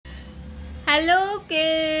Hello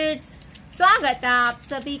kids, स्वागत है आप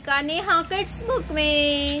सभी का नेहा किड्स बुक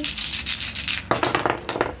में।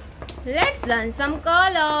 Let's learn some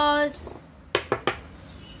colours.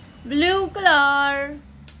 Blue colour,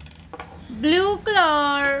 blue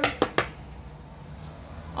colour,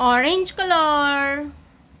 orange colour,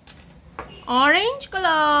 orange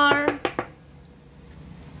colour,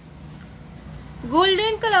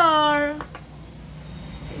 golden colour,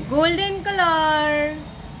 golden colour,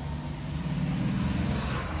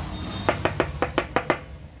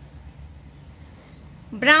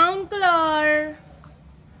 brown color,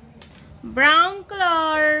 brown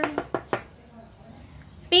color,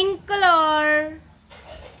 pink color,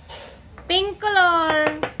 pink color,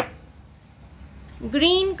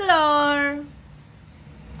 green color,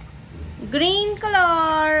 green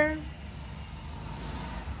color।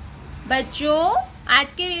 बच्चों,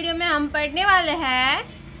 आज के video में हम पढ़ने वाले हैं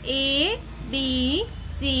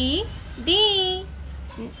ABCD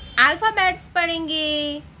alphabets पढ़ेंगे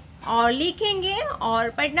और लिखेंगे और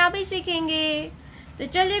पढ़ना भी सीखेंगे। तो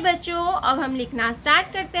चलिए बच्चों, अब हम लिखना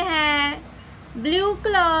स्टार्ट करते हैं। ब्लू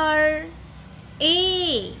कलर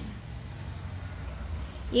ए,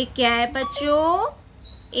 ये क्या है बच्चों?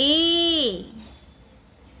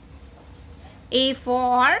 A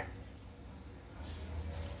for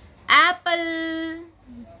Apple,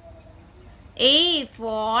 A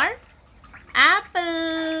for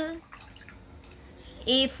Apple,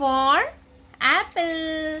 A for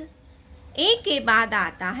Apple. ए के बाद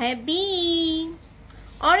आता है B,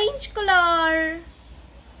 orange colour,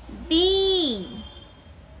 B,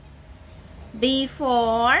 B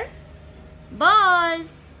for बस,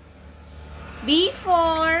 बी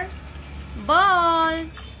फॉर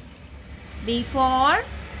बस, बी फॉर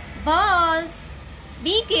बस।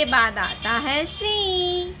 बी के बाद आता है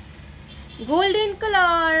सी, golden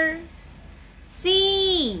colour, C,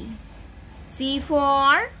 C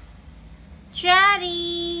for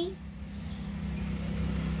cherry,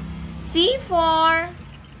 C for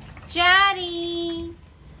cherry।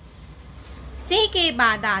 C के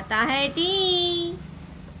बाद आता है D,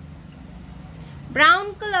 brown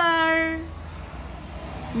color,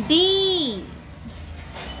 D,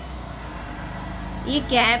 ये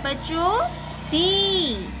क्या है बच्चों? D,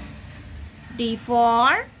 D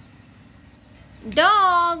for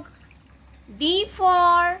dog, D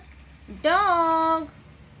for dog।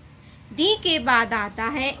 D के बाद आता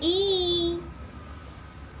है ई,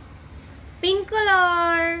 pink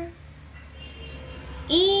colour,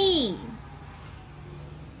 E,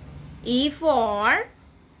 E for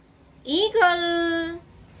eagle,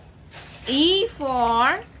 E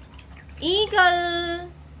for eagle.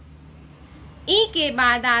 ई के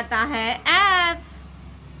बाद आता है एफ,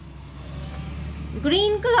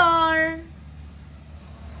 ग्रीन कलर,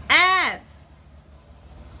 एफ,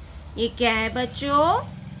 ये क्या है बच्चों?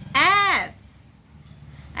 F,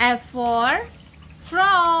 F for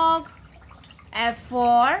frog, F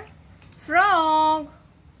for frog।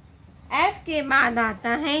 F के बाद आता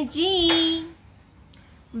है G,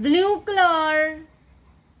 blue colour,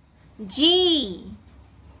 G,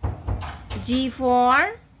 G for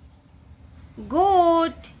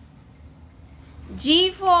goat, G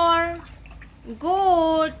for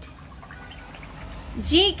goat।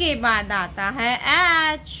 G के बाद आता है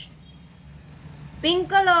H, pink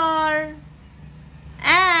colour,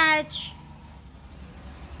 H,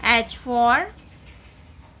 H for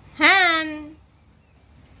hen,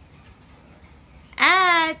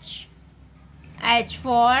 H, H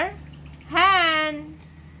for hen।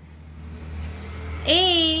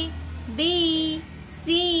 A, B,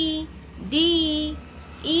 C, D,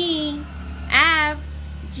 E, F,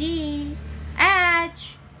 G, H।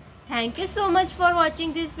 Thank you so much for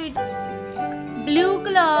watching this video. Blue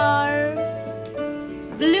color,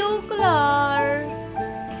 blue color,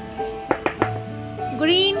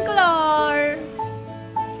 green color,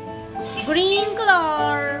 green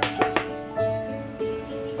color,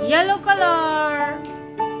 yellow color,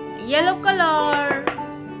 yellow color,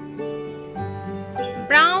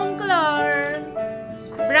 brown color,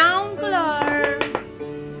 brown color,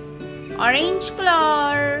 orange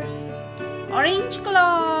color, orange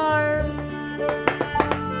color,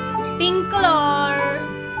 pink color,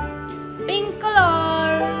 pink color।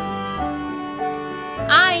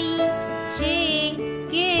 I, J,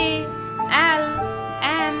 K, L,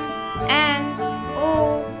 M, N, O,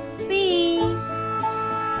 P।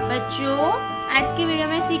 बच्चों, आज की video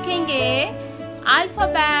में सीखेंगे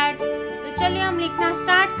alphabets. तो चलिए हम लिखना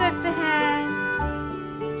start करते हैं।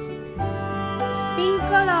 Pink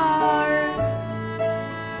colour,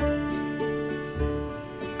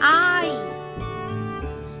 I,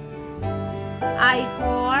 I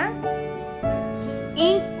for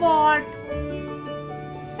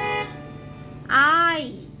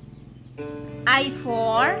I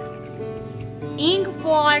for ink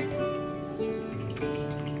pot.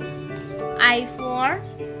 I for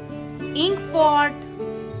ink pot.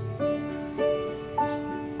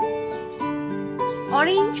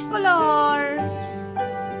 Orange color.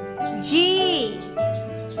 J.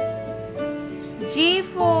 J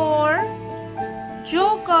for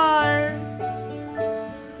joker.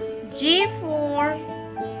 J for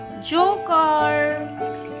joker.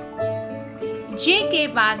 J के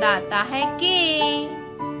बाद आता है K.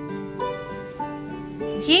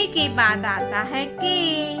 J के बाद आता है K.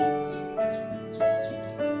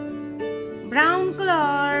 Brown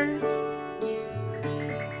color.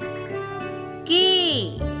 K.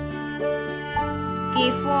 K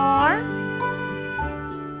for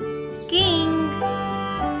king.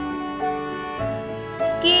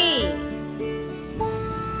 K.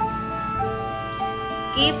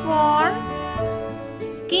 K for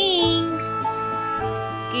king.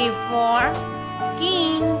 K for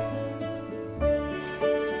king.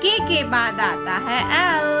 K के बाद आता है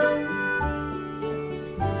L.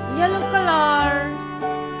 Yellow color.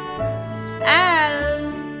 L.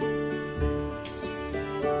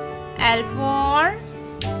 L for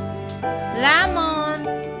lemon.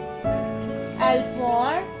 L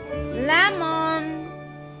for lemon.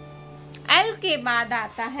 L के बाद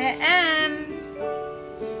आता है M.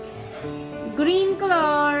 Green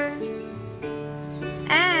color.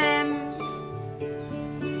 M.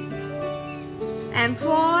 M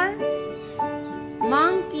for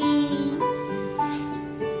monkey.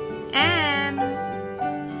 M.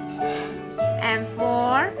 M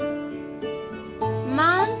for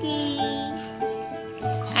monkey.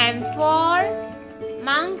 M for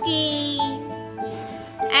monkey.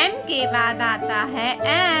 M के बाद आता है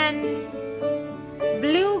N.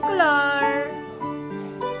 Blue color.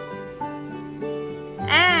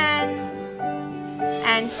 N.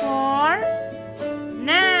 N for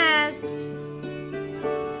nest.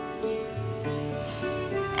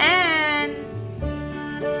 N.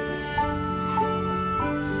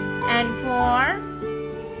 N for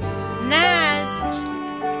nest.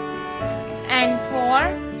 N for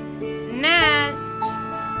nest.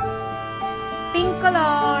 Pink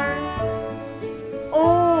color. O.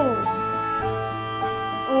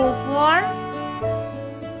 O for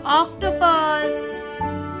octopus.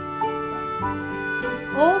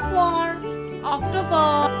 O for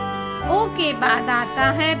octopus. O के बाद आता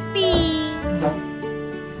है P.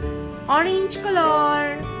 Orange color.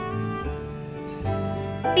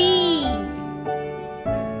 P.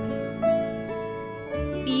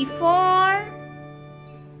 P for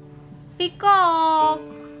peacock.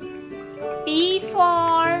 P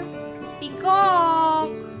for peacock.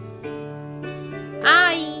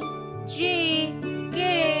 I, J,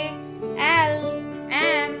 K, L,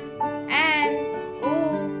 M, N, O,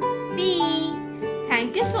 P.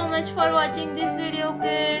 Thank you so much for watching this video,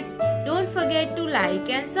 kids. Don't forget to like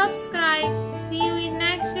and subscribe. See you in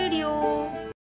next video.